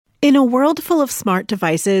In a world full of smart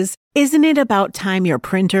devices, isn't it about time your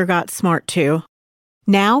printer got smart too?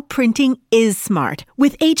 Now printing is smart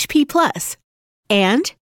with HP Plus.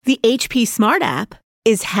 And the HP Smart app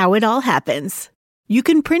is how it all happens. You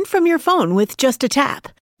can print from your phone with just a tap,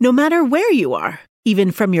 no matter where you are,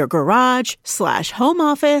 even from your garage/home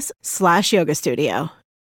office/yoga studio.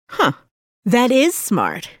 Huh, that is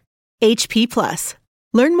smart. HP Plus.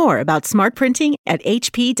 Learn more about smart printing at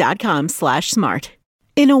hp.com/smart.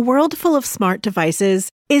 In a world full of smart devices,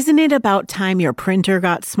 isn't it about time your printer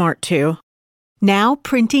got smart too? Now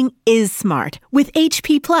printing is smart with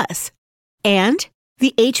HP Plus. And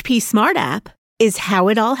the HP Smart app is how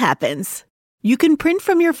it all happens. You can print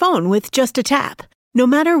from your phone with just a tap, no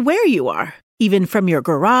matter where you are, even from your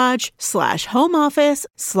garage/home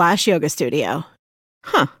office/yoga studio.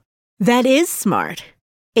 Huh, that is smart.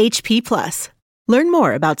 HP Plus. Learn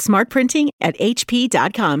more about smart printing at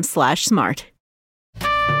hp.com/smart.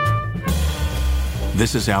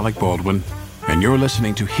 This is Alec Baldwin, and you're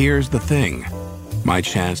listening to Here's the Thing, my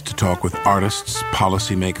chance to talk with artists,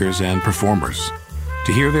 policymakers, and performers.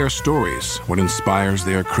 To hear their stories, what inspires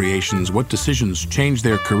their creations, what decisions change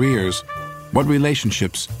their careers, what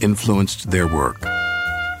relationships influenced their work.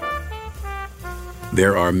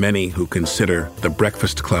 There are many who consider The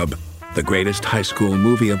Breakfast Club the greatest high school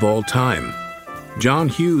movie of all time. John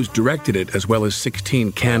Hughes directed it, as well as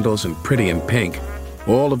 16 Candles and Pretty in Pink,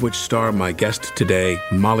 all of which star my guest today,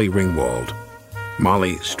 Molly Ringwald.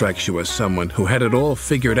 Molly strikes you as someone who had it all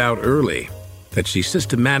figured out early, that she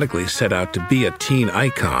systematically set out to be a teen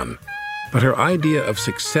icon, but her idea of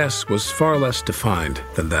success was far less defined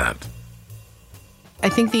than that. I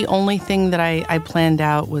think the only thing that I planned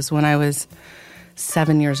out was when I was 6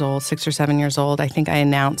 or 7 years old. I think I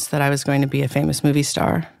announced that I was going to be a famous movie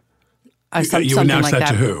star. You announced that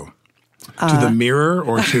to who? To the Mirror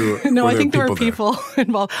or to No, I think there were people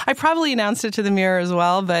involved. I probably announced it to the Mirror as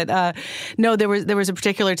well, but no, there was a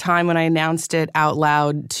particular time when I announced it out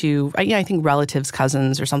loud to, I think relatives,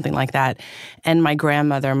 cousins or something like that. And my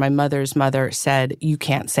grandmother, my mother's mother, said, "You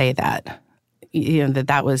can't say that. You know,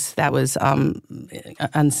 that was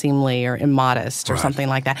unseemly or immodest or something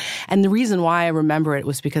like that." And the reason why I remember it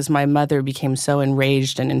was because my mother became so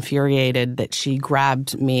enraged and infuriated that she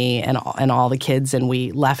grabbed me and all the kids, and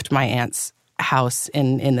we left my aunt's house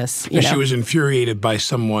in this. She was infuriated by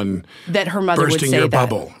someone that her mother bursting would say your that.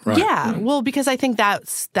 bubble. Right. Yeah, well, because I think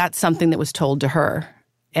that's something that was told to her.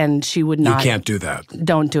 And she would not. You can't do that.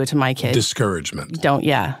 Don't do it to my kids. Discouragement.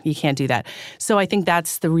 You can't do that. So I think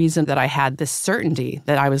that's the reason that I had this certainty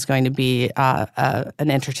that I was going to be an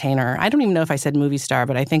entertainer. I don't even know if I said movie star,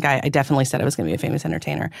 but I think I definitely said I was going to be a famous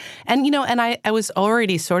entertainer. And, and I was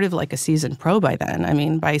already sort of like a seasoned pro by then. I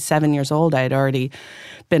mean, by 7 years old, I had already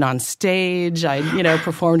been on stage. I,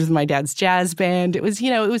 performed with my dad's jazz band. It was,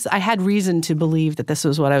 I had reason to believe that this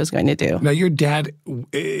was what I was going to do. Now, your dad,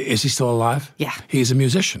 is he still alive? Yeah. He's a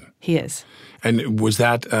musician. He is. And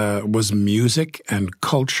was music and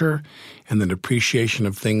culture and an appreciation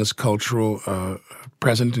of things cultural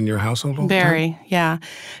present in your household all the time? Very, yeah.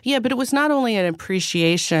 Yeah, but it was not only an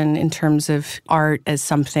appreciation in terms of art as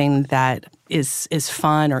something that is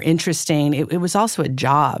fun or interesting, it was also a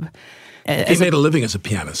job. He made a living as a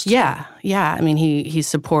pianist. Yeah. I mean, he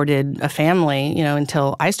supported a family,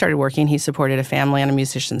 until I started working, he supported a family on a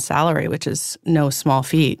musician's salary, which is no small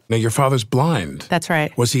feat. Now, your father's blind. That's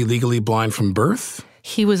right. Was he legally blind from birth?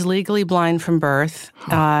 He was legally blind from birth,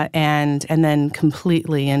 and then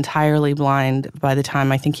entirely blind by the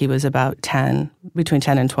time I think he was about 10, between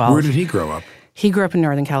 10 and 12. Where did he grow up? He grew up in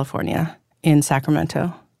Northern California, in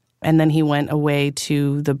Sacramento. And then he went away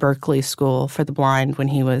to the Berkeley School for the Blind when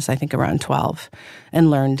he was, I think, around 12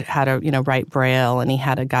 and learned how to, write Braille, and he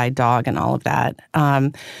had a guide dog and all of that.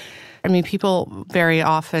 People very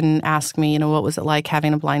often ask me, what was it like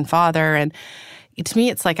having a blind father? And to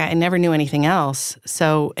me, it's like I never knew anything else.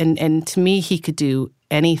 So, and to me, he could do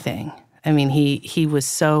anything. I mean, he was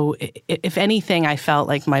so, if anything, I felt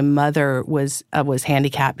like my mother was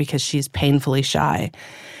handicapped because she's painfully shy.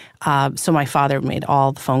 So my father made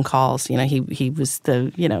all the phone calls. He was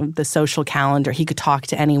the social calendar. He could talk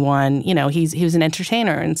to anyone. He was an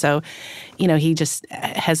entertainer, and so, he just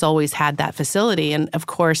has always had that facility. And of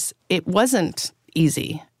course, it wasn't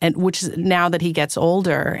easy. And which is now that he gets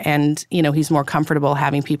older, and he's more comfortable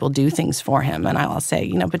having people do things for him. And I'll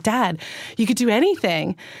say, but Dad, you could do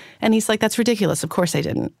anything. And he's like, that's ridiculous. Of course I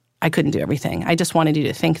didn't. I couldn't do everything. I just wanted you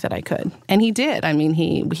to think that I could. And he did. I mean,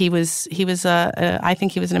 he was I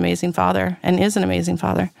think he was an amazing father and is an amazing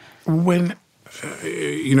father. When,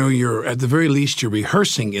 you're, at the very least, you're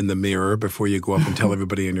rehearsing in the mirror before you go up and tell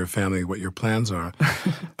everybody in your family what your plans are.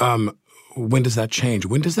 when does that change?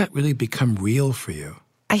 When does that really become real for you?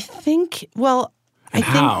 I think, well, And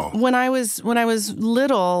how? think when I was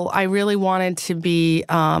little, I really wanted to be.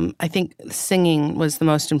 I think singing was the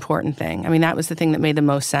most important thing. I mean, that was the thing that made the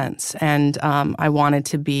most sense. And I wanted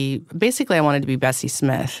to be Bessie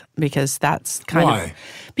Smith because that's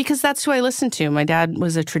because that's who I listened to. My dad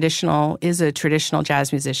is a traditional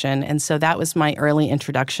jazz musician, and so that was my early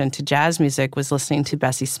introduction to jazz music, was listening to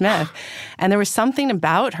Bessie Smith. And there was something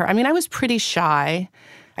about her. I mean, I was pretty shy.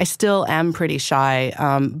 I still am pretty shy,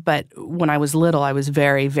 but when I was little, I was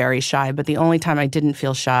very, very shy. But the only time I didn't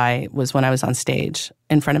feel shy was when I was on stage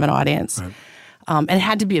in front of an audience. Right. And it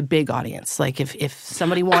had to be a big audience. Like if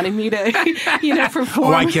somebody wanted me to, perform.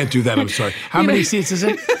 Oh, I can't do that. I'm sorry. How many seats is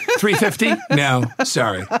it? 350? No,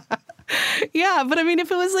 sorry. Yeah, but I mean,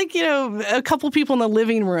 if it was like, a couple people in the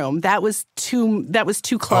living room, that was too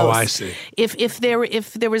close. Oh, I see. If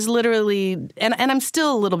there was literally, and I'm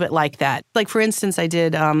still a little bit like that. Like, for instance, I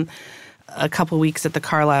did a couple weeks at the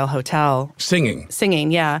Carlisle Hotel.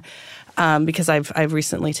 Singing, yeah, because I've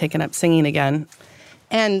recently taken up singing again.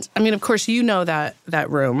 And I mean, of course, that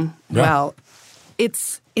room. Yeah. Well,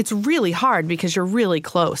 it's really hard because you're really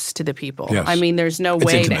close to the people. Yes. I mean, there's no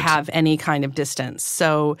way to have any kind of distance.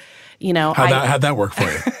 So, how'd that work for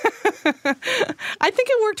you? I think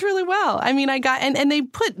it worked really well. I mean, I got and they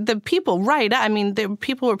put the people right. I mean, the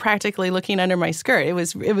people were practically looking under my skirt. It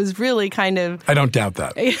was really kind of. I don't doubt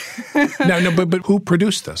that. No, but who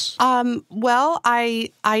produced this? Well, I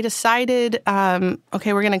decided.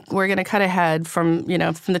 Okay, we're gonna cut ahead from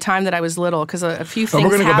the time that I was little, because a few things. We're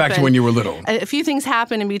gonna go back to when you were little. A few things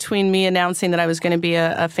happened in between me announcing that I was going to be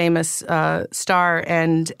a famous star,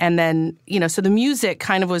 and then so the music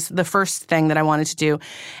kind of was the first thing that I wanted to do,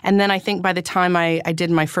 and then I think by the time I did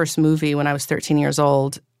my first movie when I was 13 years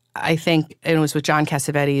old, I think it was with John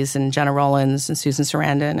Cassavetes and Jenna Rollins and Susan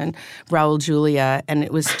Sarandon and Raul Julia, and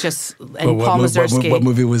it was just and Paul Mazursky. What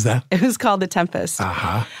movie was that? It was called The Tempest.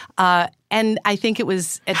 And I think it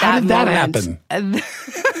was at How that did moment. That happen?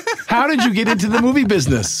 How did you get into the movie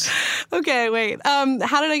business? Okay, wait.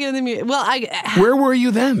 How did I get in the movie? Well, Where were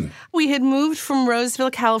you then? We had moved from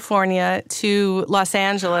Roseville, California to Los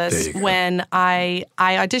Angeles when I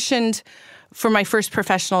auditioned for my first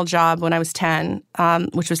professional job when I was 10,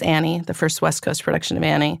 which was Annie, the first West Coast production of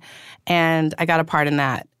Annie. And I got a part in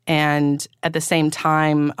that. And at the same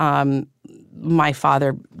time, my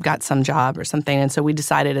father got some job or something. And so we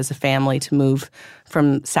decided as a family to move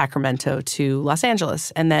from Sacramento to Los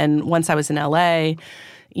Angeles. And then once I was in L.A.,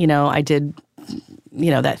 I did,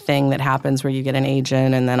 that thing that happens where you get an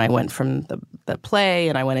agent. And then I went from the play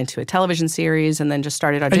and I went into a television series and then just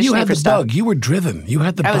started auditioning for stuff. And you had the bug. You were driven. You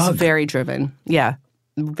had the bug. I was very driven. Yeah,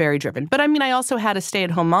 very driven. But I mean, I also had a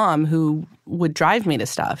stay-at-home mom who would drive me to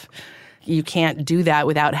stuff. You can't do that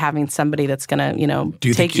without having somebody that's going to, do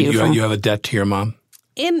you take think you. You have a debt to your mom?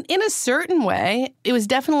 In a certain way, it was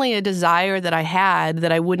definitely a desire that I had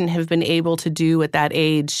that I wouldn't have been able to do at that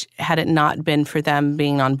age had it not been for them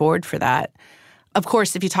being on board for that. Of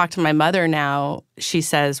course, if you talk to my mother now, she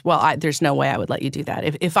says, well, there's no way I would let you do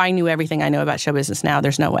that. If I knew everything I know about show business now,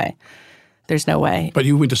 there's no way. There's no way. But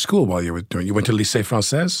you went to school while you were doing. You went to Lycée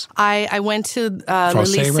Français? I went to le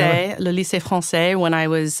Lycée Français when I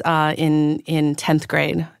was in 10th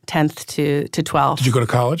grade, 10th to 12th. Did you go to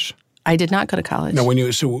college? I did not go to college.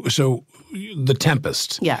 No, so The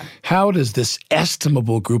Tempest. Yeah. How does this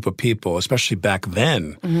estimable group of people, especially back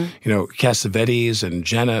then, Cassavetes and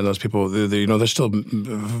Jenna and those people, they're still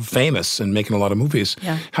famous and making a lot of movies.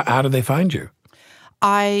 Yeah. How did they find you?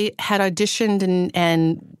 I had auditioned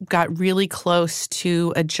and got really close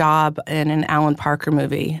to a job in an Alan Parker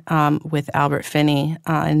movie with Albert Finney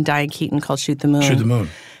and Diane Keaton called Shoot the Moon. Shoot the Moon.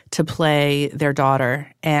 To play their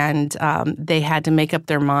daughter. And they had to make up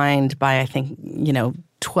their mind by, I think,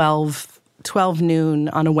 12 noon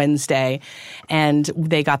on a Wednesday. And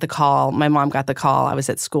they got the call. My mom got the call. I was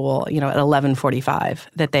at school, at 11:45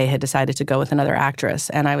 that they had decided to go with another actress.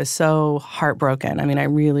 And I was so heartbroken. I mean, I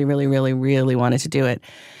really, really, really, really wanted to do it.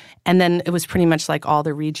 And then it was pretty much like all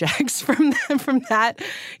the rejects from that.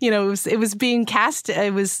 It was being cast.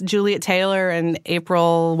 It was Juliet Taylor and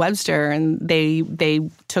April Webster, and they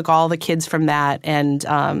took all the kids from that. And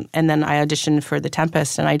then I auditioned for The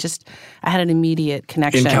Tempest, and I had an immediate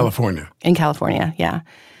connection. In California? In California, yeah.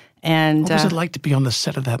 And what was it like to be on the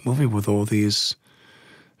set of that movie with all these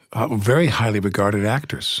very highly regarded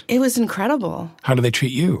actors? It was incredible. How did they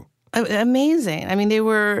treat you? Amazing. I mean,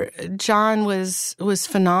 John was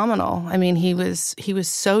phenomenal. I mean, he was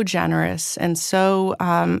so generous and so,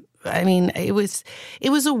 it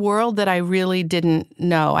was a world that I really didn't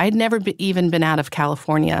know. I had never even been out of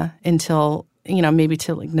California until maybe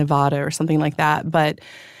to like Nevada or something like that. But,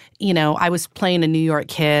 I was playing a New York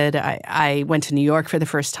kid. I went to New York for the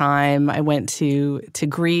first time. I went to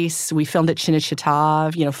Greece. We filmed at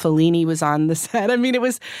Cinecittà. Fellini was on the set. I mean, it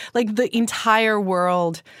was like the entire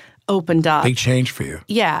world opened up. Big change for you.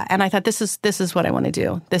 Yeah, and I thought this is what I want to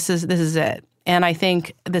do. This is it. And I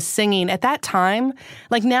think the singing at that time,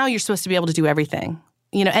 like now you're supposed to be able to do everything.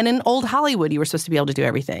 And in old Hollywood, you were supposed to be able to do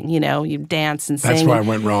everything. You dance and sing. That's where I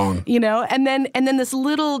went wrong. And then this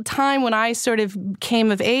little time when I sort of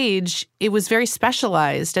came of age, it was very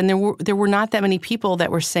specialized, and there were not that many people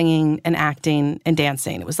that were singing and acting and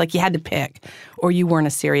dancing. It was like you had to pick, or you weren't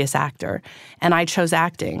a serious actor. And I chose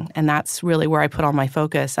acting, and that's really where I put all my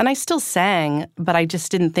focus. And I still sang, but I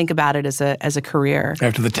just didn't think about it as a career.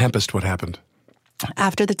 After The Tempest, what happened?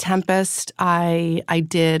 After The Tempest, I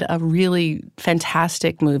did a really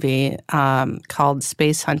fantastic movie called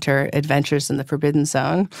Space Hunter: Adventures in the Forbidden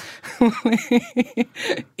Zone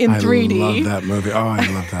in 3D. I love that movie. Oh, I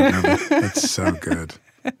love that movie. It's so good.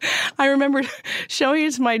 I remember showing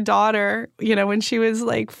it to my daughter, when she was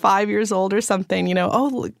like 5 years old or something,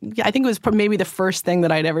 I think it was maybe the first thing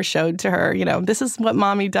that I'd ever showed to her, this is what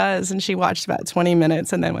mommy does. And she watched about 20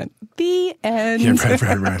 minutes and then went, the end.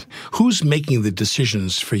 Yeah, right. Who's making the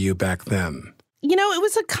decisions for you back then? It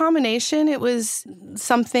was a combination. It was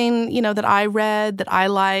something, that I read, that I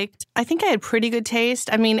liked. I think I had pretty good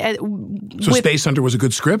taste. I mean, Space Hunter was a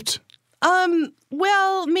good script?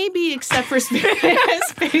 Well, maybe except for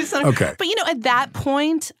Space Hunter. Okay. But, at that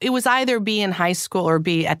point, it was either be in high school or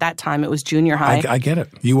be, at that time, it was junior high. I get it.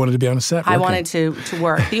 You wanted to be on a set. I wanted to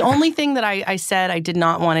work. The only thing that I said I did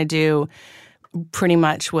not want to do pretty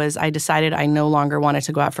much was I decided I no longer wanted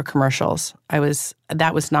to go out for commercials.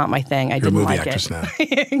 That was not my thing. I didn't like it. You're a movie actress now.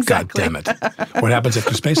 Exactly. God damn it. What happens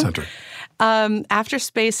after Space Hunter? After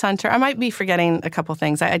Space Hunter, I might be forgetting a couple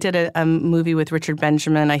things. I did a movie with Richard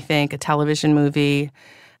Benjamin, I think, a television movie.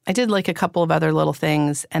 I did like a couple of other little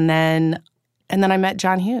things. And then I met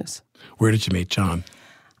John Hughes. Where did you meet John?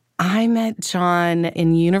 I met John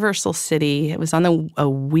in Universal City. It was on a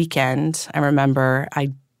weekend, I remember.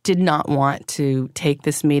 I did not want to take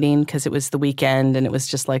this meeting because it was the weekend and it was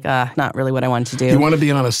just like, not really what I wanted to do. You want to be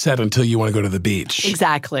on a set until you want to go to the beach.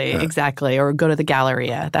 Exactly. Or go to the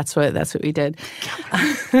Galleria. That's what we did.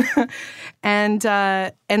 And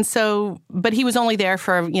so, but he was only there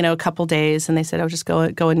for, a couple days and they said, just go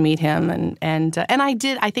and meet him. And I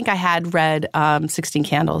did, I think I had read 16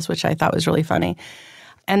 Candles, which I thought was really funny.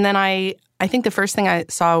 And then I think the first thing I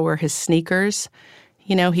saw were his sneakers.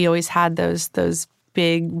 He always had those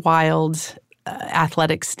big, wild,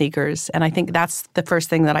 athletic sneakers. And I think that's the first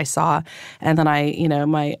thing that I saw. And then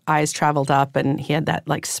my eyes traveled up and he had that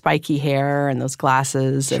like spiky hair and those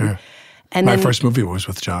glasses. Sure. And my first movie was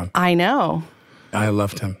with John. I know. I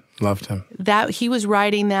loved him. That he was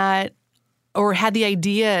writing that or had the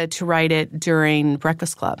idea to write it during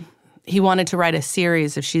Breakfast Club. He wanted to write a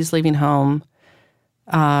series of She's Leaving Home,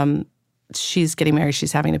 She's Getting Married,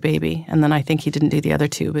 She's Having a Baby. And then I think he didn't do the other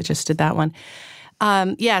two, but just did that one.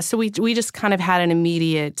 So we just kind of had an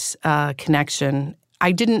immediate connection.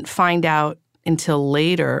 I didn't find out until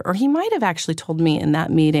later, or he might have actually told me in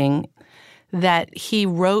that meeting that he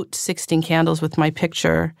wrote 16 Candles with my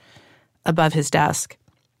picture above his desk.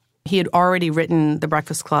 He had already written The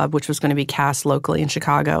Breakfast Club, which was going to be cast locally in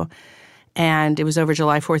Chicago. And it was over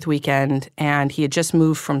July 4th weekend, and he had just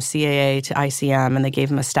moved from CAA to ICM, and they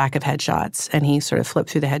gave him a stack of headshots. And he sort of flipped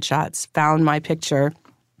through the headshots, found my picture,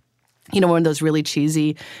 one of those really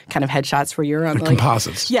cheesy kind of headshots where you're on the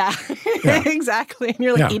composites. Yeah, exactly. And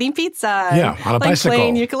you're like eating pizza. Yeah, on a bicycle.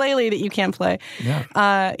 Playing ukulele that you can't play.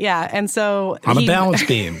 Yeah. And so on a balance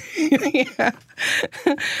beam. Yeah.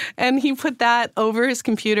 And he put that over his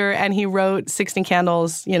computer and he wrote 16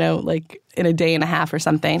 Candles, like in a day and a half or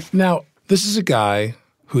something. Now, this is a guy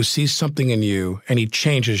who sees something in you and he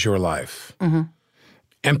changes your life. Mm-hmm.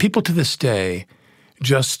 And people to this day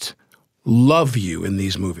just love you in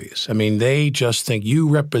these movies. I mean, they just think you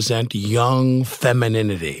represent young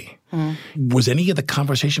femininity. Mm. Was any of the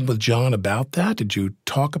conversation with John about that? Did you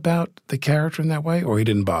talk about the character in that way, or he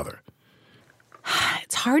didn't bother?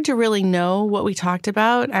 It's hard to really know what we talked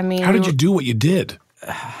about. I mean, how did you do what you did?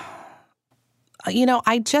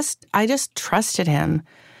 I just trusted him.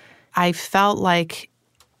 I felt like,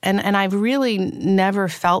 and I've really never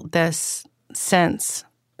felt this since.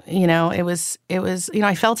 It was.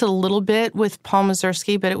 I felt it a little bit with Paul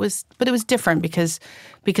Mazursky, but it was different because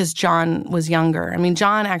John was younger. I mean,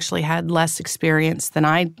 John actually had less experience than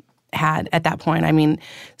I had at that point. I mean,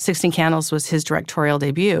 16 Candles was his directorial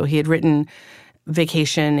debut. He had written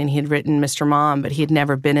Vacation and he had written Mr. Mom, but he had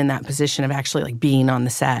never been in that position of actually like being on the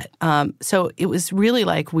set. So it was really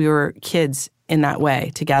like we were kids in that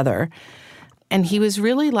way together. And he was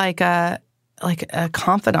really like a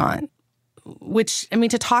confidant, which, I mean,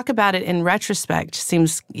 to talk about it in retrospect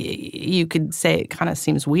seems, you could say it kind of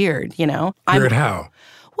seems weird, you know? Weird how?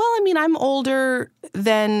 Well, I mean, I'm older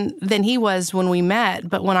than he was when we met,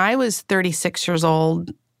 but when I was 36 years old,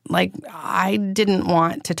 like, I didn't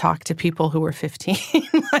want to talk to people who were 15.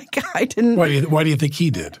 Like, I didn't. Why do you think he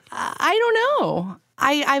did? I don't know.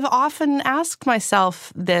 I've often asked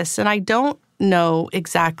myself this, and I don't know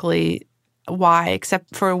exactly why,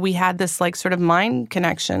 except for we had this like sort of mind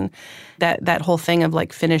connection, that whole thing of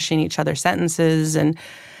like finishing each other's sentences. And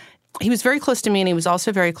he was very close to me, and he was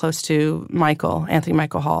also very close to Anthony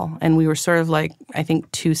Michael Hall. And we were sort of like, I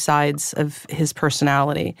think, two sides of his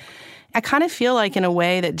personality. I kind of feel like in a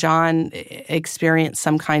way that John experienced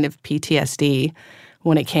some kind of PTSD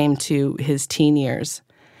when it came to his teen years.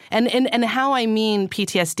 And how I mean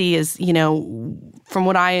PTSD is, you know, from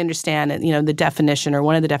what I understand, you know, the definition or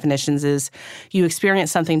one of the definitions is you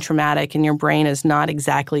experience something traumatic and your brain is not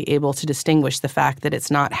exactly able to distinguish the fact that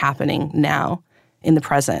it's not happening now in the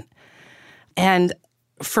present. And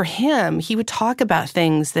for him, he would talk about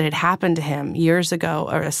things that had happened to him years ago,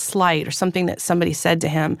 or a slight or something that somebody said to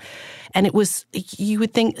him. And it was, you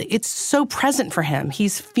would think, it's so present for him.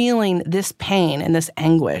 He's feeling this pain and this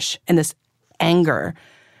anguish and this anger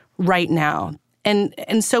right now.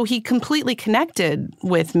 And so he completely connected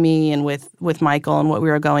with me and with Michael and what we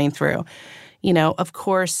were going through. You know, of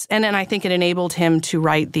course, and I think it enabled him to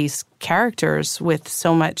write these characters with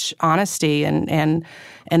so much honesty and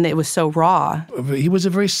it was so raw. He was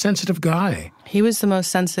a very sensitive guy. He was the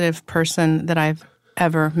most sensitive person that I've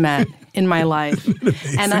ever met in my life.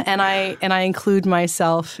 and I include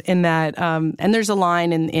myself in that. And there's a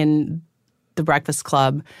line in The Breakfast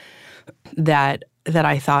Club that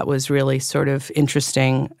I thought was really sort of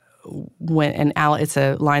interesting. It's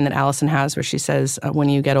a line that Allison has where she says, "When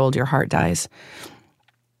you get old, your heart dies."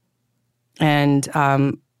 And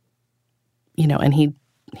you know, and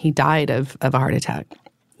he died of a heart attack,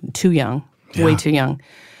 too young, way too young.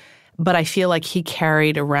 But I feel like he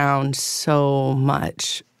carried around so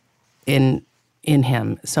much in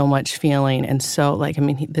him, so much feeling, and so like, I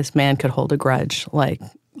mean, this man could hold a grudge like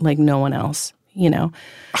no one else, you know.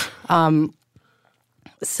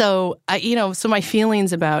 So, so my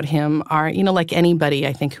feelings about him are, you know, like anybody,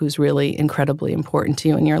 I think, who's really incredibly important to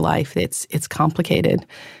you in your life, it's complicated.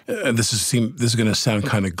 This is going to sound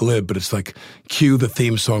kind of glib, but it's like cue the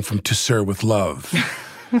theme song from To Sir with Love.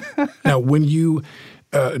 Now, when you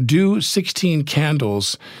do 16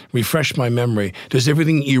 Candles, refresh my memory, does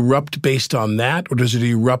everything erupt based on that, or does it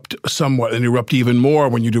erupt somewhat and erupt even more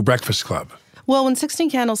when you do Breakfast Club? Well, when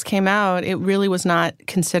 16 Candles came out, it really was not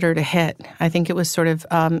considered a hit. I think it was sort of,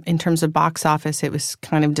 in terms of box office, it was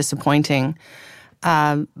kind of disappointing.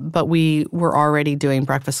 But we were already doing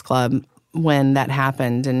Breakfast Club when that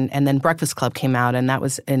happened. And then Breakfast Club came out, and that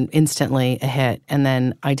was instantly a hit. And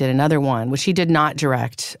then I did another one, which he did not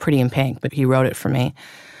direct, Pretty in Pink, but he wrote it for me.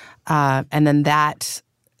 And then that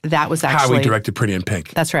was actually... Howie directed Pretty in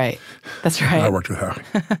Pink. That's right. I worked with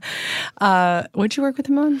Howie. What'd you work with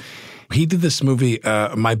him on? He did this movie,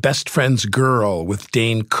 My Best Friend's Girl, with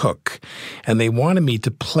Dane Cook. And they wanted me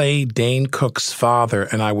to play Dane Cook's father,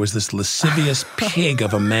 and I was this lascivious pig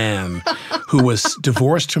of a man who was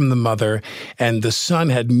divorced from the mother, and the son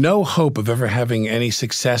had no hope of ever having any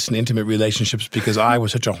success in intimate relationships because I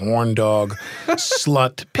was such a horn dog,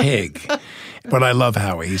 slut pig. But I love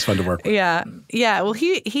Howie. He's fun to work with. Yeah. Well,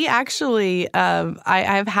 he actually, I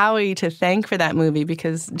have Howie to thank for that movie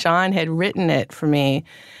because John had written it for me.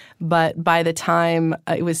 But by the time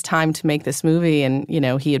it was time to make this movie and, you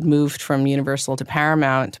know, he had moved from Universal to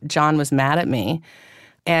Paramount, John was mad at me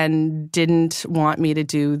and didn't want me to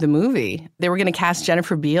do the movie. They were going to cast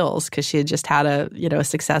Jennifer Beals because she had just had a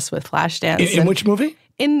success with Flashdance. In which movie?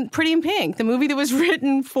 In Pretty in Pink, the movie that was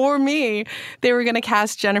written for me. They were going to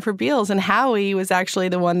cast Jennifer Beals, and Howie was actually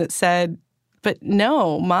the one that said, "But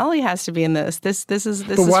no, Molly has to be in this. This is."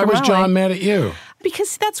 But why was John mad at you?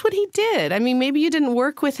 Because that's what he did. I mean, maybe you didn't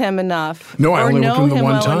work with him enough. No, I only worked with him the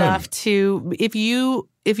one time. Enough to if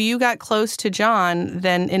you got close to John,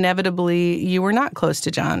 then inevitably you were not close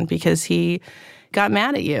to John because he got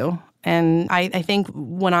mad at you. And I think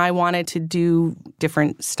when I wanted to do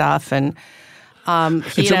different stuff and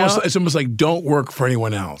it's almost like don't work for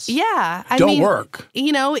anyone else. Yeah. Don't work.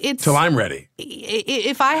 You know, it's... Till I'm ready.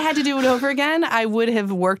 If I had to do it over again, I would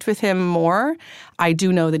have worked with him more. I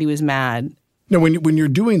do know that he was mad. Now, when you're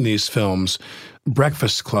doing these films,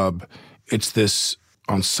 Breakfast Club, it's this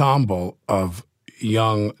ensemble of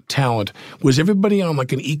young talent. Was everybody on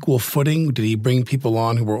like an equal footing? Did he bring people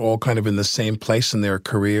on who were all kind of in the same place in their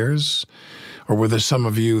careers? Or were there some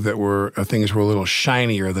of you that were things were a little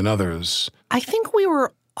shinier than others? I think we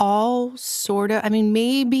were all sort of, I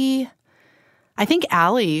think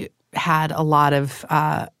Allie had a lot of,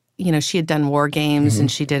 she had done War Games and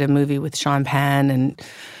she did a movie with Sean Penn and,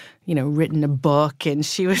 written a book, and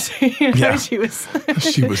she was, she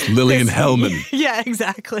was Lillian Hellman. Yeah,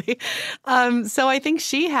 exactly. So I think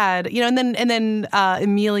she had, and then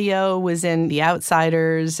Emilio was in The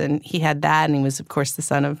Outsiders, and he had that, and he was, of course, the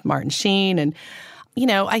son of Martin Sheen, and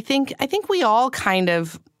I think we all kind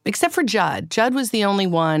of, except for Judd. Judd was the only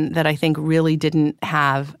one that I think really didn't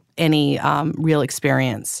have any real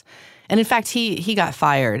experience, and in fact, he got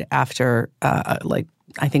fired after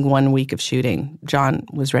I think 1 week of shooting. John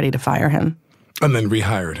was ready to fire him. And then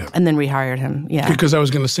rehired him. Yeah. Because I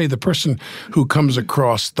was going to say the person who comes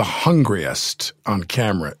across the hungriest on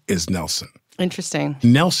camera is Nelson. Interesting.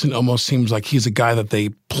 Nelson almost seems like he's a guy that they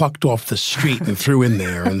plucked off the street and threw in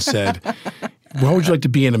there and said, what would you like to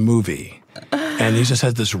be in a movie? And he just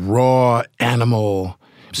has this raw animal,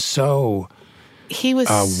 so... He was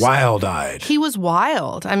wild-eyed. He was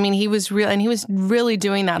wild. I mean, he was real, and he was really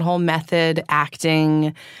doing that whole method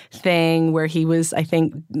acting thing where he was, I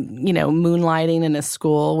think, moonlighting in a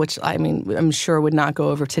school, which I'm sure would not go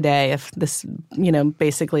over today if this,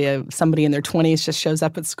 basically somebody in their 20s just shows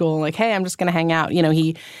up at school and like, hey, I'm just going to hang out.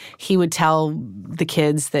 He would tell the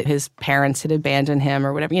kids that his parents had abandoned him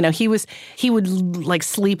or whatever. He would like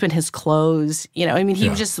sleep in his clothes. He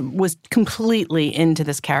just was completely into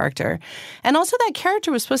this character, and also. That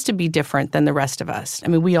character was supposed to be different than the rest of us. I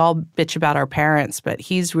mean, we all bitch about our parents, but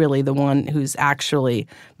he's really the one who's actually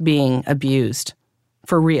being abused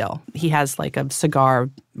for real. He has like a cigar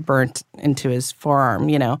burnt into his forearm,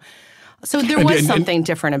 So there was something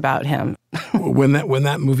different about him. When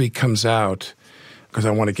that movie comes out, because I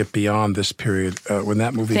want to get beyond this period, when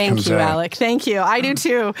that movie comes out. Thank you, Alec. Thank you. I do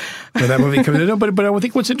too. When that movie comes out. But I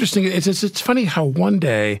think what's interesting is it's funny how one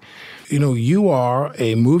day, you are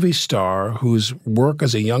a movie star whose work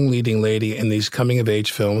as a young leading lady in these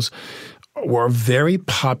coming-of-age films were very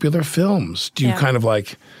popular films. Do you kind of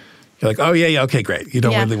like... You're like, oh, yeah, okay, great. You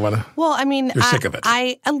don't really want to... Well, you're sick of it.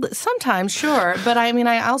 I sometimes, sure. But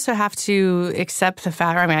I also have to accept the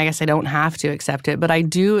fact... I guess I don't have to accept it, but I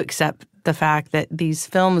do accept the fact that these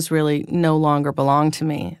films really no longer belong to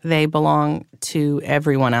me. They belong to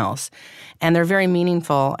everyone else. And they're very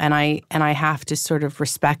meaningful, and I have to sort of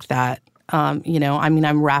respect that.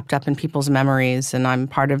 I'm wrapped up in people's memories, and I'm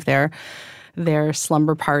part of their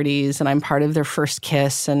slumber parties, and I'm part of their first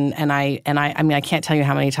kiss, and I can't tell you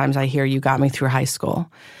how many times I hear, you got me through high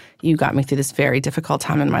school. You got me through this very difficult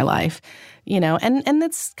time in my life. And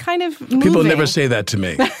that's kind of moving. People never say that to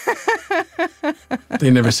me. They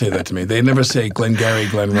never say that to me. They never say Glengarry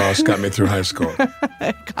Glen Ross got me through high school.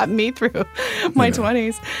 Got me through my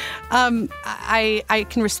 20s. I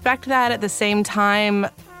can respect that. At the same time,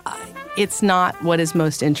 it's not what is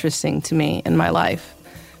most interesting to me in my life.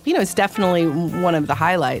 It's definitely one of the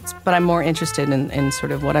highlights, but I'm more interested in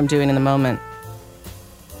sort of what I'm doing in the moment.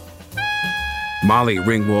 Molly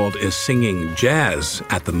Ringwald is singing jazz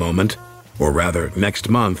at the moment, or rather next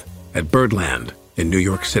month, at Birdland in New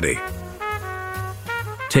York City.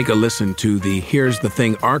 Take a listen to the Here's the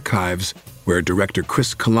Thing archives, where director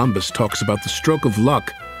Chris Columbus talks about the stroke of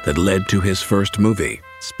luck that led to his first movie.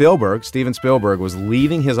 Steven Spielberg, was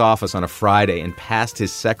leaving his office on a Friday and passed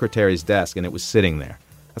his secretary's desk, and it was sitting there.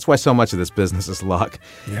 That's why so much of this business is luck.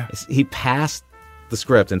 Yeah. He passed the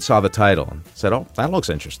script and saw the title and said, oh, that looks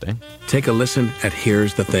interesting. Take a listen at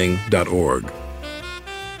here'sthething.org.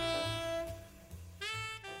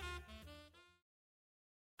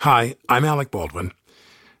 Hi, I'm Alec Baldwin.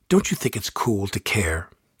 Don't you think it's cool to care?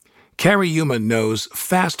 Carrie Yuma knows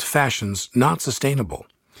fast fashion's not sustainable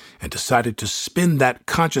and decided to spin that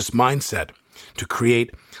conscious mindset to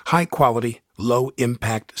create high-quality,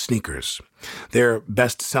 low-impact sneakers. Their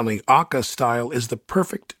best-selling Aka style is the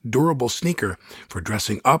perfect, durable sneaker for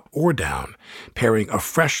dressing up or down, pairing a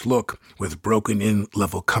fresh look with broken-in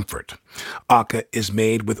level comfort. Aka is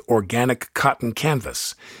made with organic cotton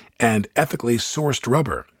canvas and ethically sourced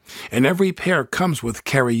rubber, and every pair comes with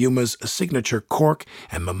Carrie Yuma's signature cork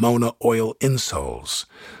and Momona oil insoles.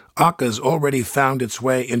 Aka's already found its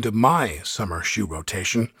way into my summer shoe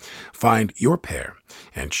rotation. Find your pair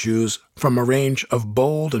and choose from a range of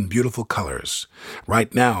bold and beautiful colors.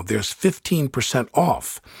 Right now, there's 15%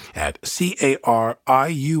 off at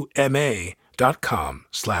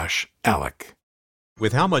CARIUMA.com/Alec.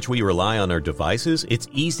 With how much we rely on our devices, it's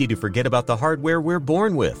easy to forget about the hardware we're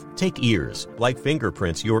born with. Take ears. Like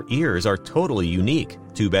fingerprints, your ears are totally unique.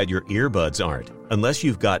 Too bad your earbuds aren't. Unless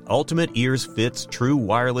you've got Ultimate Ears Fits true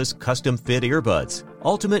wireless custom fit earbuds.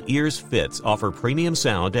 Ultimate Ears Fits offer premium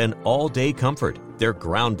sound and all-day comfort. Their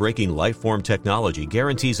groundbreaking Lifeform technology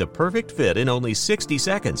guarantees a perfect fit in only 60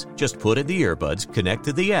 seconds. Just put in the earbuds, connect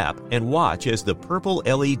to the app, and watch as the purple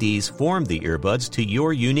LEDs form the earbuds to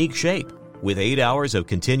your unique shape. With 8 hours of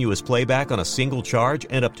continuous playback on a single charge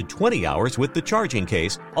and up to 20 hours with the charging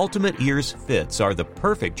case, Ultimate Ears Fits are the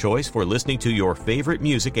perfect choice for listening to your favorite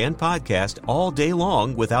music and podcast all day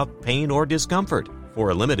long without pain or discomfort. For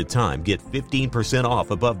a limited time, get 15% off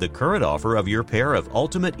above the current offer of your pair of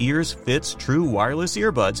Ultimate Ears Fits true wireless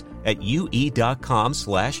earbuds at ue.com/fits.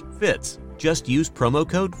 Just use promo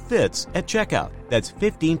code FITS at checkout. That's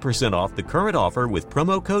 15% off the current offer with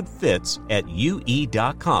promo code FITS at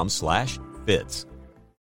ue.com/fits.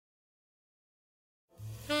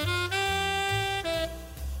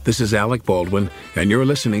 This is Alec Baldwin, and you're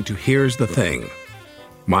listening to Here's the Thing.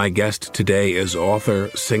 My guest today is author,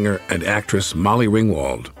 singer, and actress Molly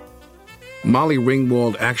Ringwald. Molly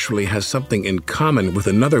Ringwald actually has something in common with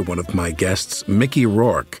another one of my guests, Mickey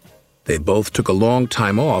Rourke. They both took a long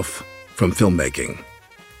time off from filmmaking.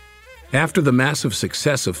 After the massive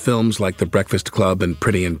success of films like The Breakfast Club and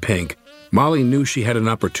Pretty in Pink, Molly knew she had an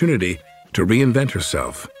opportunity to reinvent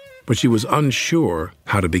herself, but she was unsure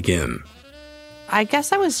how to begin. I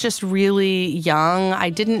guess I was just really young. I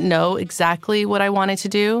didn't know exactly what I wanted to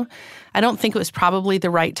do. I don't think it was probably the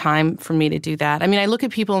right time for me to do that. I mean, I look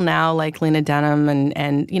at people now like Lena Dunham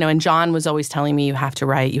and John was always telling me, you have to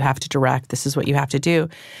write, you have to direct, this is what you have to do.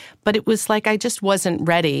 But it was like I just wasn't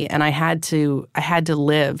ready, and I had to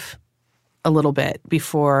live a little bit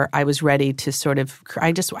before I was ready to sort of,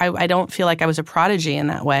 I don't feel like I was a prodigy in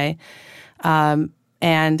that way.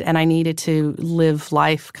 And I needed to live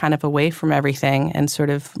life kind of away from everything and sort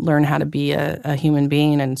of learn how to be a human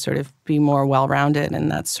being and sort of be more well-rounded. And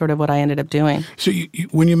that's sort of what I ended up doing. So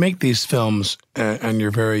when you make these films and you're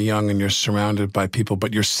very young and you're surrounded by people,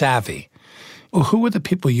 but you're savvy, who are the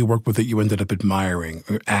people you work with that you ended up admiring?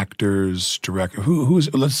 Actors,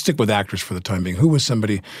 directors? Let's stick with actors for the time being. Who was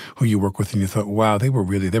somebody who you worked with and you thought, wow, they were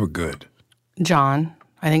good? John.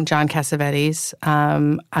 I think John Cassavetes.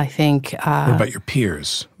 I think. What about your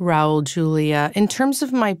peers? Raul Julia. In terms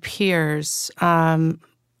of my peers, I'm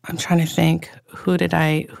trying to think. Who did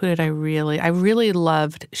I really? I really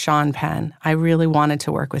loved Sean Penn. I really wanted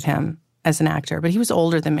to work with him as an actor, but he was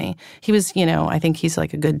older than me. He was, I think he's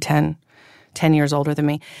like a good 10 years older than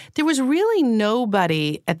me. There was really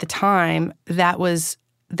nobody at the time that was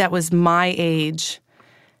my age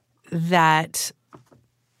that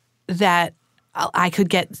I could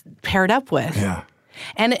get paired up with. Yeah.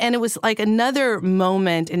 And it was like another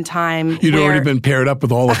moment in time You'd already been paired up with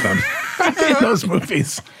all of them in those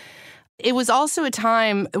movies. It was also a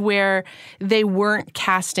time where they weren't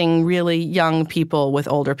casting really young people with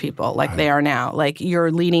older people like they are now. Like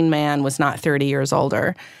your leading man was not 30 years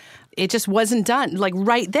older. It just wasn't done like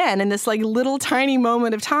right then in this like little tiny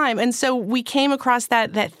moment of time. And so we came across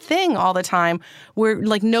that thing all the time where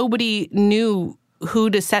like nobody knew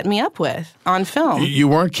who to set me up with on film. You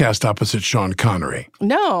weren't cast opposite Sean Connery.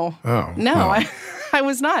 No. Oh. No, I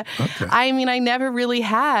was not. Okay. I mean, I never really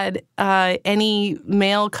had any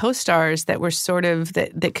male co-stars that were sort of,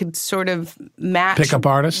 that could sort of match pickup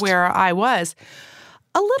artist where I was.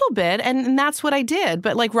 A little bit, and that's what I did.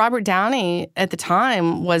 But like Robert Downey at the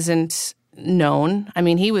time wasn't known. I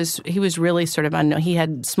mean, he was really sort of unknown. He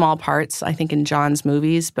had small parts, I think, in John's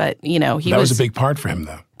movies, but that was a big part for him,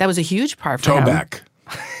 though. That was a huge part for Toback.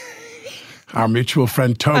 Our mutual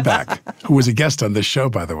friend Toback, who was a guest on this show,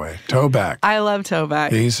 by the way. Toback. I love Toback.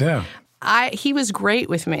 He was great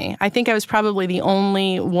with me. I think I was probably the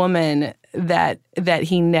only woman that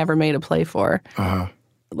he never made a play for. Uh-huh.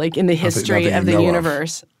 Like in the history of the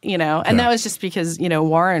universe, and that was just because,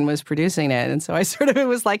 Warren was producing it. And so I sort of, it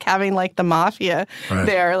was like having like the mafia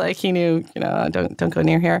there, like he knew, don't go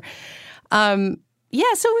near here.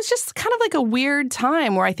 So it was just kind of like a weird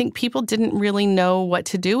time where I think people didn't really know what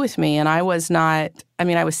to do with me. And I was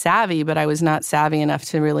savvy, but I was not savvy enough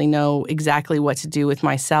to really know exactly what to do with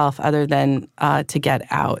myself other than to get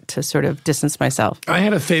out, to sort of distance myself. I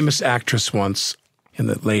had a famous actress once in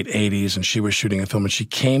the late 80s, and she was shooting a film, and she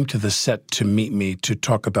came to the set to meet me to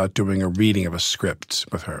talk about doing a reading of a script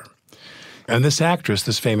with her. And this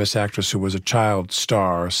famous actress who was a child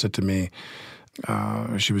star, said to me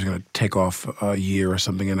she was going to take off a year or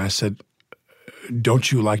something, and I said, don't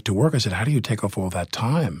you like to work? I said, how do you take off all that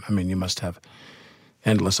time? I mean, you must have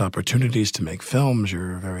endless opportunities to make films.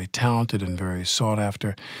 You're very talented and very sought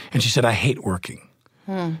after. And she said, I hate working.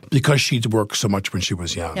 Because she'd worked so much when she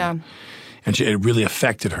was young. Yeah. And it really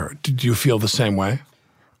affected her. Did you feel the same way?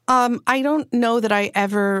 I don't know that I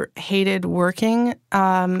ever hated working.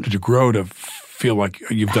 Did you grow to feel like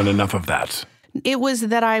you've done enough of that? It was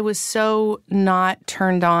that I was so not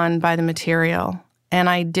turned on by the material, and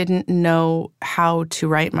I didn't know how to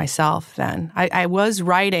write myself then. I was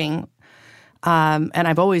writing, and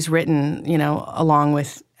I've always written, along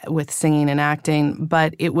with singing and acting,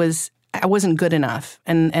 but I wasn't good enough,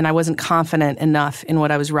 and I wasn't confident enough in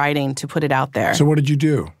what I was writing to put it out there. So what did you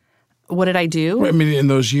do? What did I do? I mean, in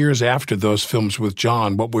those years after those films with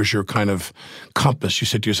John, what was your kind of compass? You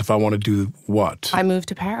said to yourself, I want to do what? I moved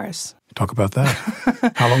to Paris. Talk about that.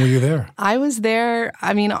 How long were you there? I was there,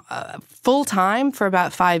 full time for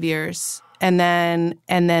about 5 years, and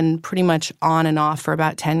then pretty much on and off for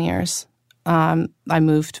about 10 years. I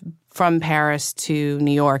moved from Paris to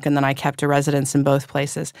New York, and then I kept a residence in both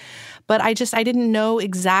places. But I didn't know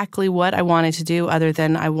exactly what I wanted to do other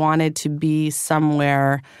than I wanted to be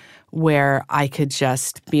somewhere where I could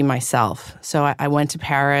just be myself. So I went to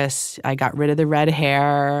Paris. I got rid of the red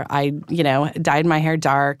hair. I, dyed my hair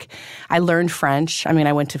dark. I learned French.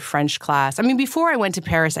 I went to French class. Before I went to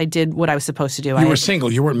Paris, I did what I was supposed to do. You were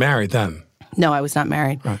single. You weren't married then. No, I was not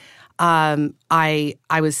married. Right.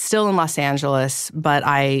 I was still in Los Angeles, but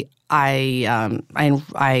I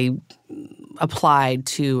applied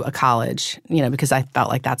to a college, because I felt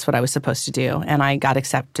like that's what I was supposed to do. And I got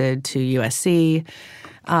accepted to USC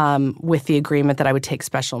with the agreement that I would take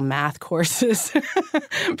special math courses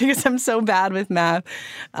because I'm so bad with math.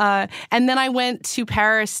 And then I went to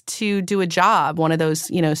Paris to do a job, one of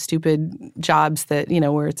those, stupid jobs that,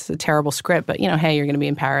 where it's a terrible script, but, hey, you're going to be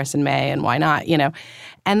in Paris in May and why not,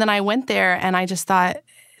 And then I went there and I just thought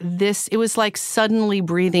it was like suddenly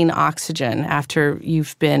breathing oxygen after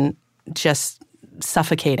you've been just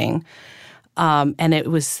suffocating. And it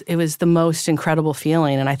was the most incredible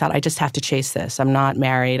feeling. And I thought, I just have to chase this. I'm not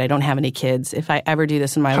married. I don't have any kids. If I ever do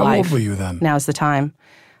this in my life. How old were you then? Now's the time.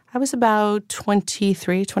 I was about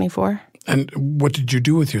 23, 24. And what did you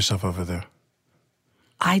do with yourself over there?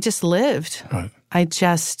 I just lived. Right. I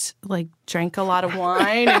just drank a lot of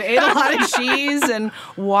wine and ate a lot of cheese and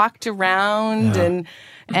walked around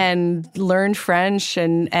and learned French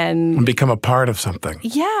and become a part of something.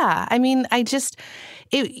 Yeah.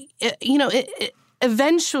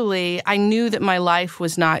 Eventually I knew that my life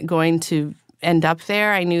was not going to end up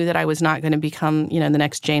there. I knew that I was not going to become, the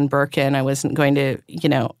next Jane Birkin. I wasn't going to,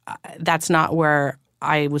 that's not where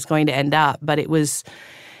I was going to end up. But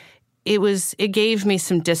it gave me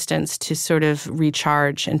some distance to sort of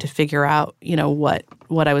recharge and to figure out,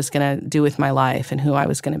 what I was going to do with my life and who I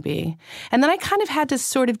was going to be. And then I kind of had to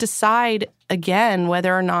sort of decide again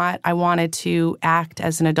whether or not I wanted to act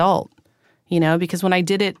as an adult, because when I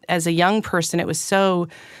did it as a young person, it was so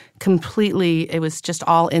completely, it was just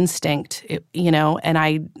all instinct, and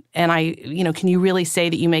I, can you really say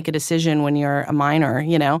that you make a decision when you're a minor,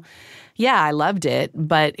 Yeah, I loved it,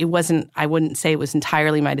 but I wouldn't say it was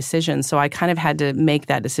entirely my decision. So I kind of had to make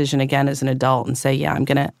that decision again as an adult and say, yeah, I'm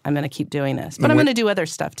gonna keep doing this. But I'm going to do other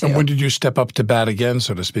stuff too. And when did you step up to bat again,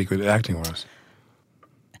 so to speak, with acting was?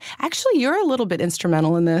 Actually, you're a little bit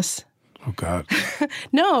instrumental in this. Oh, God.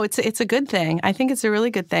 No, it's a good thing. I think it's a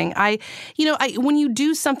really good thing. When you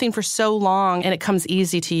do something for so long and it comes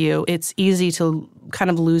easy to you, it's easy to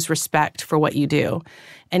kind of lose respect for what you do.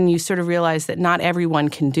 And you sort of realize that not everyone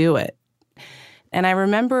can do it. And I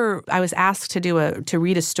remember I was asked to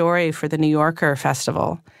read a story for the New Yorker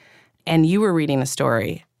Festival, and you were reading a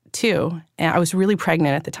story too. And I was really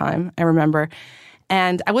pregnant at the time, I remember.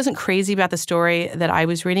 And I wasn't crazy about the story that I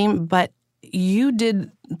was reading, but you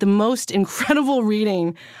did the most incredible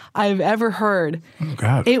reading I've ever heard. Oh,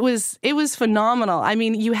 God. It was phenomenal.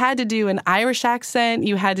 You had to do an Irish accent.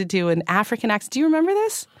 You had to do an African accent. Do you remember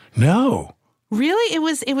this? No. Really? It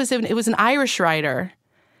was an Irish writer.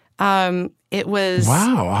 It was...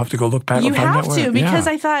 Wow, I'll have to go look back. You have to, because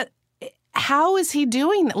I thought, how is he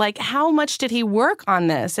doing? How much did he work on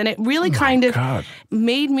this? And it really kind of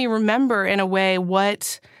made me remember in a way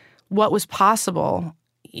what was possible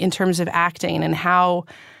in terms of acting and how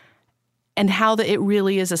that it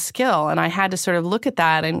really is a skill. And I had to sort of look at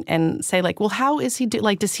that and say, well, how is he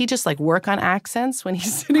does he just work on accents when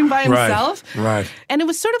he's sitting by himself? Right. And it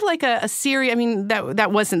was sort of like a series.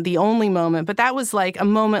 That wasn't the only moment, but that was like a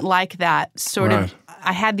moment like that sort of.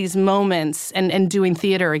 I had these moments and doing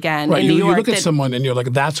theater again in New York. You look at someone and you're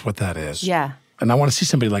like, that's what that is. Yeah. And I want to see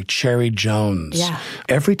somebody like Cherry Jones. Yeah.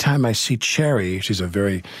 Every time I see Cherry, she's a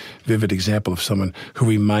very vivid example of someone who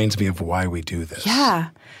reminds me of why we do this. Yeah.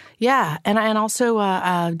 Yeah. And also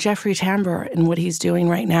Jeffrey Tambor and what he's doing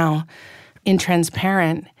right now in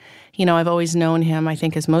Transparent. You know, I've always known him, I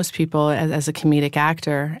think, as most people, as a comedic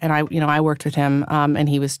actor. And I worked with him, and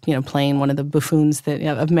he was, playing one of the buffoons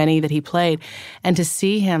of many that he played. And to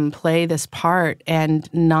see him play this part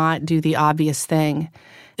and not do the obvious thing,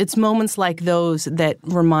 it's moments like those that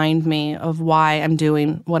remind me of why I'm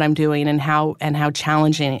doing what I'm doing and how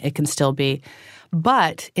challenging it can still be.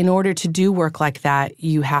 But in order to do work like that,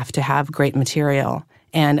 you have to have great material.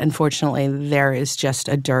 And unfortunately, there is just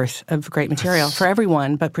a dearth of great material for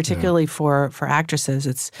everyone, but particularly for actresses,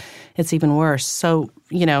 it's even worse. So,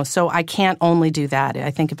 so I can't only do that.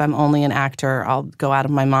 I think if I'm only an actor, I'll go out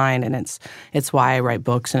of my mind, and it's why I write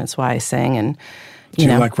books and it's why I sing. And do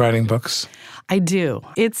you like writing books? I do.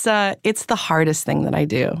 It's the hardest thing that I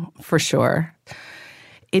do, for sure.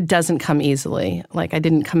 It doesn't come easily. Like, I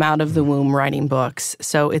didn't come out of the womb writing books,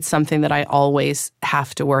 so it's something that I always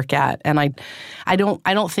have to work at. And I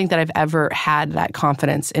don't think that I've ever had that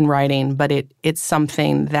confidence in writing, but it's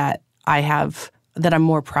something that that I'm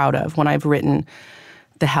more proud of when I've written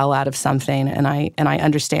the hell out of something, and I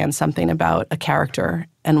understand something about a character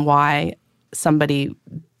and why somebody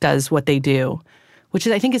does what they do. Which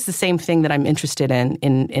is, I think, is the same thing that I'm interested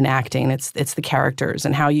in acting. It's the characters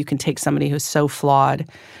and how you can take somebody who's so flawed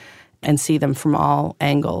and see them from all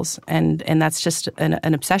angles. And that's just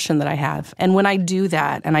an obsession that I have. And when I do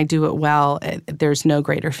that and I do it well, there's no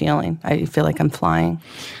greater feeling. I feel like I'm flying.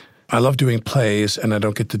 I love doing plays, and I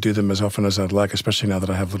don't get to do them as often as I'd like, especially now that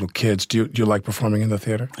I have little kids. Do you like performing in the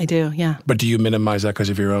theater? I do, yeah. But do you minimize that because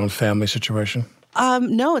of your own family situation?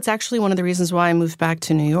 No, it's actually one of the reasons why I moved back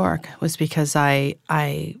to New York was because I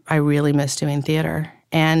really miss doing theater.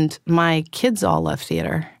 And my kids all love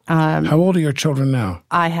theater. How old are your children now?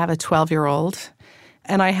 I have a 12-year-old,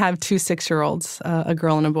 and I have 2 6-year-olds, a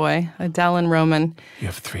girl and a boy, Adele and Roman. You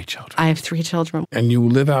have 3 children. I have 3 children. And you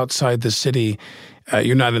live outside the city.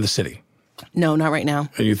 You're not in the city. No, not right now.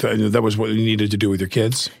 And you that was what you needed to do with your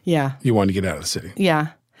kids? Yeah. You wanted to get out of the city? Yeah.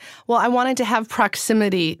 Well, I wanted to have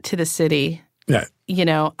proximity to the city. Yeah.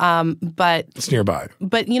 But it's nearby.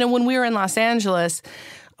 But, when we were in Los Angeles,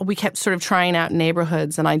 we kept sort of trying out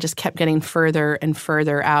neighborhoods, and I just kept getting further and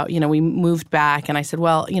further out. We moved back, and I said,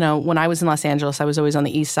 well, when I was in Los Angeles, I was always on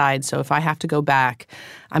the east side. So if I have to go back,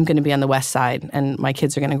 I'm going to be on the west side, and my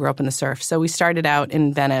kids are going to grow up in the surf. So we started out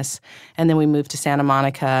in Venice, and then we moved to Santa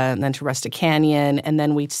Monica, and then to Rustic Canyon, and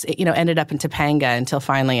then we, ended up in Topanga until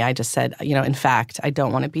finally I just said, in fact, I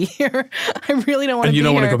don't want to be here. I really don't want to be here. And you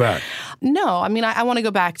don't want to go back? No. I mean, I want to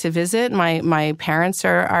go back to visit. My parents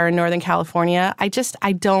are in Northern California. I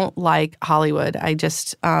don't like Hollywood. I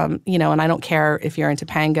just, and I don't care if you're in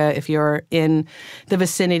Topanga, if you're in the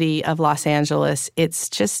vicinity of Los Angeles. It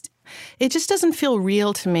just doesn't feel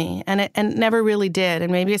real to me, and it never really did.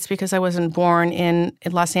 And maybe it's because I wasn't born in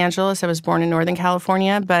Los Angeles. I was born in Northern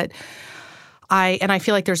California, but I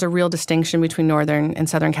feel like there's a real distinction between Northern and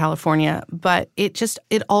Southern California, but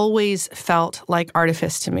it always felt like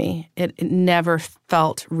artifice to me. It never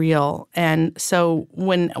felt real. And so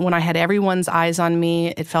when I had everyone's eyes on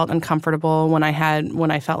me, it felt uncomfortable. When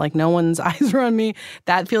I felt like no one's eyes were on me,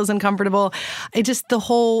 that feels uncomfortable. The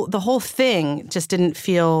whole thing just didn't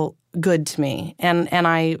feel good to me. And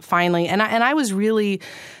I finally, and I was really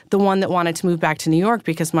the one that wanted to move back to New York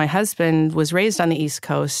because my husband was raised on the East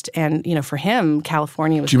Coast. And, for him,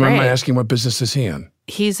 California was great. Do you mind my asking what business is he in?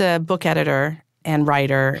 He's a book editor and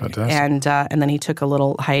writer. Fantastic. And then he took a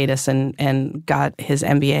little hiatus and got his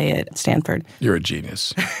MBA at Stanford. You're a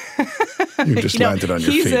genius. You just landed on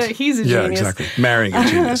your feet. He's a genius. Yeah, exactly. Marrying a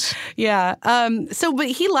genius. Yeah. But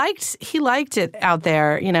he liked it out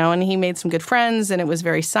there, and he made some good friends, and it was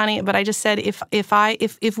very sunny. But I just said,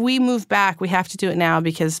 if we move back, we have to do it now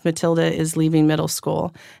because Matilda is leaving middle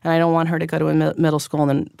school, and I don't want her to go to a middle school and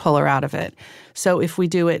then pull her out of it. So if we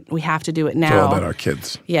do it, we have to do it now. It's all about our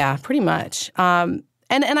kids. Yeah, pretty much.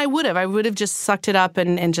 And I would have just sucked it up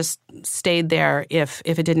and just stayed there if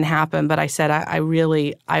it didn't happen. But I said, I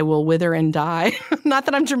will wither and die. Not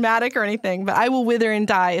that I'm dramatic or anything, but I will wither and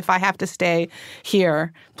die if I have to stay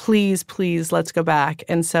here. Please, let's go back.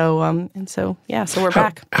 And so we're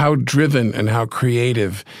back. How driven and how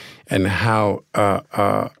creative and how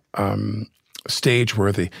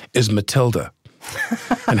stage-worthy is Matilda?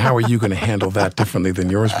 And how are you going to handle that differently than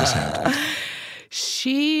yours was handled?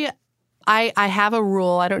 I have a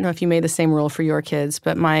rule. I don't know if you made the same rule for your kids,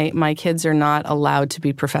 but my kids are not allowed to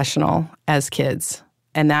be professional as kids.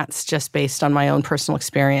 And that's just based on my own personal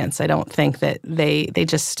experience. I don't think that they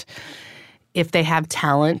just if they have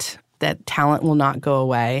talent, that talent will not go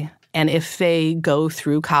away. And if they go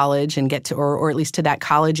through college and get to, or at least to that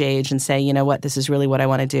college age and say, you know what, this is really what I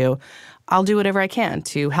want to do, I'll do whatever I can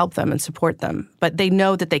to help them and support them. But they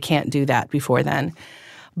know that they can't do that before then.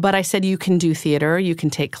 But I said, you can do theater, you can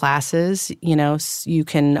take classes, you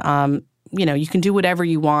can do whatever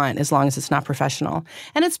you want as long as it's not professional.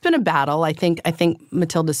 And it's been a battle. I think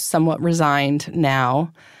Matilda's somewhat resigned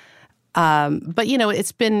now. But,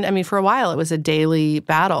 it's been, for a while it was a daily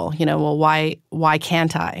battle. Well, why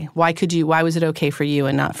can't I? Why was it okay for you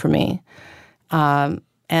and not for me?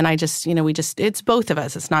 And I just, it's both of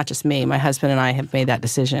us. It's not just me. My husband and I have made that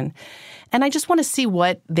decision. And I just want to see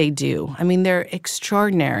what they do. They're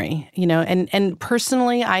extraordinary, and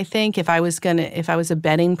personally, I think if I was a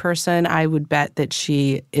betting person, I would bet that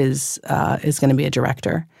she is going to be a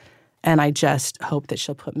director. And I just hope that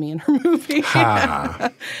she'll put me in her movie.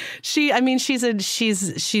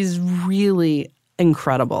 She's really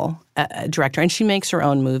incredible director, and she makes her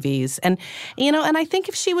own movies. And and I think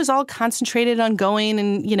if she was all concentrated on going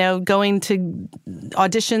to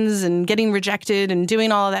auditions and getting rejected and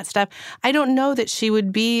doing all of that stuff, I don't know that she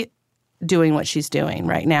would be doing what she's doing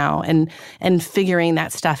right now and figuring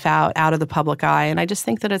that stuff out of the public eye. And I just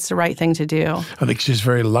think that it's the right thing to do. I think she's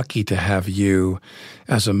very lucky to have you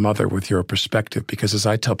as a mother with your perspective, because as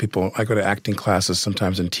I tell people, I go to acting classes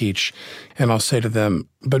sometimes and teach, and I'll say to them,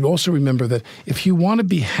 but also remember that if you want to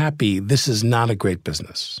be happy, this is not a great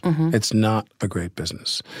business. Mm-hmm. It's not a great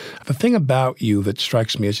business. The thing about you that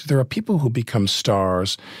strikes me is there are people who become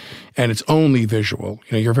stars and it's only visual.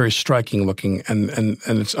 You're very striking looking and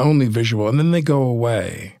it's only visual, and then they go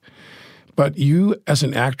away. But you, as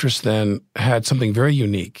an actress then, had something very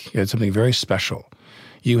unique. You had something very special.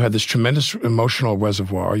 You had this tremendous emotional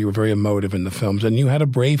reservoir. You were very emotive in the films, and you had a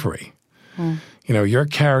bravery. Your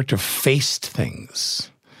character faced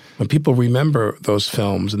things. When people remember those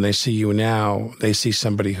films and they see you now, they see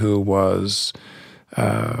somebody who was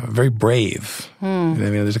very brave.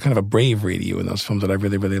 There's a kind of a bravery to you in those films that I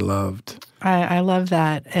really, really loved. I love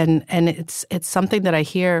that, and it's something that I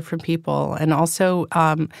hear from people, and also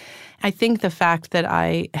I think the fact that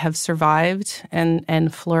I have survived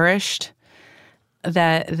and flourished,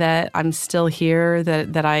 that I'm still here,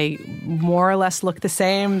 that I more or less look the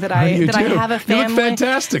same, that I have a family, you look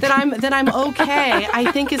fantastic, that I'm okay,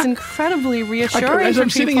 I think is incredibly reassuring. As for I'm people.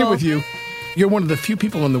 Sitting here with you. You're one of the few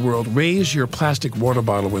people in the world. Raise your plastic water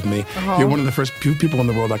bottle with me. Uh-huh. You're one of the first few people in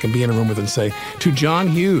the world I can be in a room with and say, to John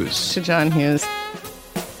Hughes. To John Hughes.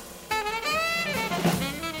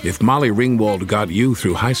 If Molly Ringwald got you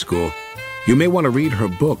through high school, you may want to read her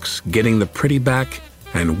books, Getting the Pretty Back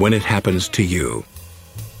and When It Happens to You.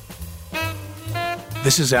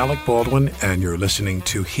 This is Alec Baldwin, and you're listening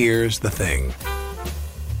to Here's the Thing.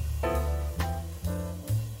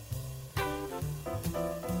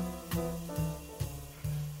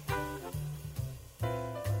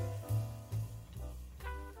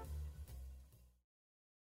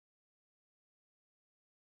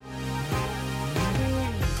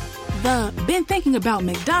 Been thinking about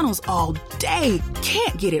McDonald's all day.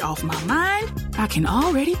 Can't get it off my mind. I can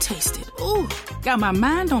already taste it. Ooh, got my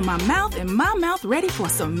mind on my mouth and my mouth ready for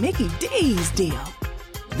some Mickey D's deal.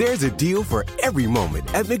 There's a deal for every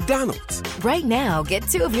moment at McDonald's. Right now, get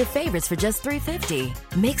 2 of your favorites for just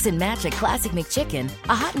 $3.50. Mix and match a classic McChicken,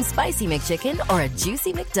 a hot and spicy McChicken, or a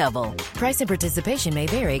juicy McDouble. Price and participation may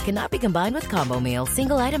vary. Cannot be combined with combo meal.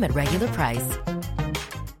 Single item at regular price.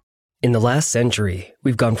 In the last century,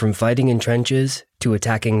 we've gone from fighting in trenches to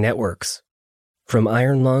attacking networks. From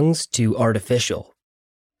iron lungs to artificial.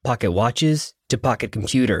 Pocket watches to pocket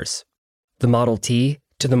computers. The Model T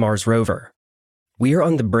to the Mars rover. We are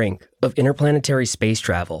on the brink of interplanetary space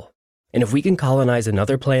travel. And if we can colonize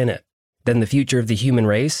another planet, then the future of the human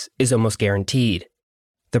race is almost guaranteed.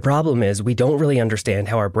 The problem is we don't really understand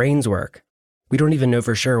how our brains work. We don't even know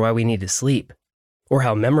for sure why we need to sleep. Or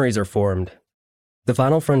how memories are formed. The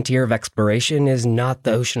final frontier of exploration is not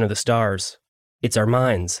the ocean of the stars. It's our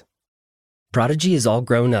minds. Prodigy is all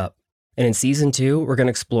grown up, and in Season 2, we're going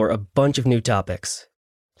to explore a bunch of new topics,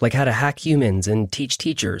 like how to hack humans and teach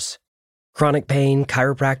teachers, chronic pain,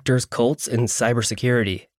 chiropractors, cults, and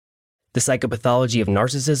cybersecurity, the psychopathology of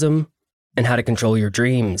narcissism, and how to control your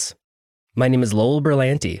dreams. My name is Lowell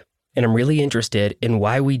Berlanti, and I'm really interested in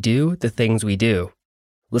why we do the things we do.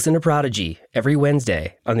 Listen to Prodigy every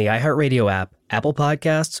Wednesday on the iHeartRadio app, Apple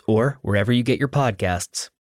Podcasts, or wherever you get your podcasts.